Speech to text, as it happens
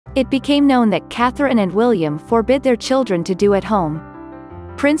It became known that Catherine and William forbid their children to do at home.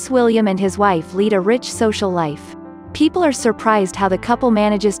 Prince William and his wife lead a rich social life. People are surprised how the couple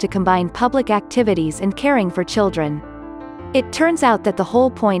manages to combine public activities and caring for children. It turns out that the whole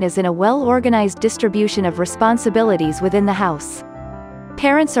point is in a well-organized distribution of responsibilities within the house.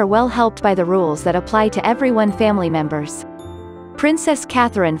 Parents are well helped by the rules that apply to everyone family members. Princess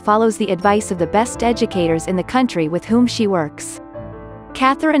Catherine follows the advice of the best educators in the country with whom she works.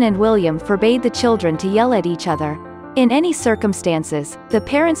 Catherine and William forbade the children to yell at each other. In any circumstances, the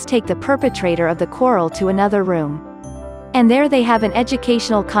parents take the perpetrator of the quarrel to another room. And there they have an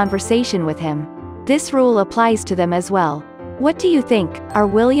educational conversation with him. This rule applies to them as well. What do you think? Are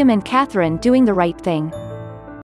William and Catherine doing the right thing?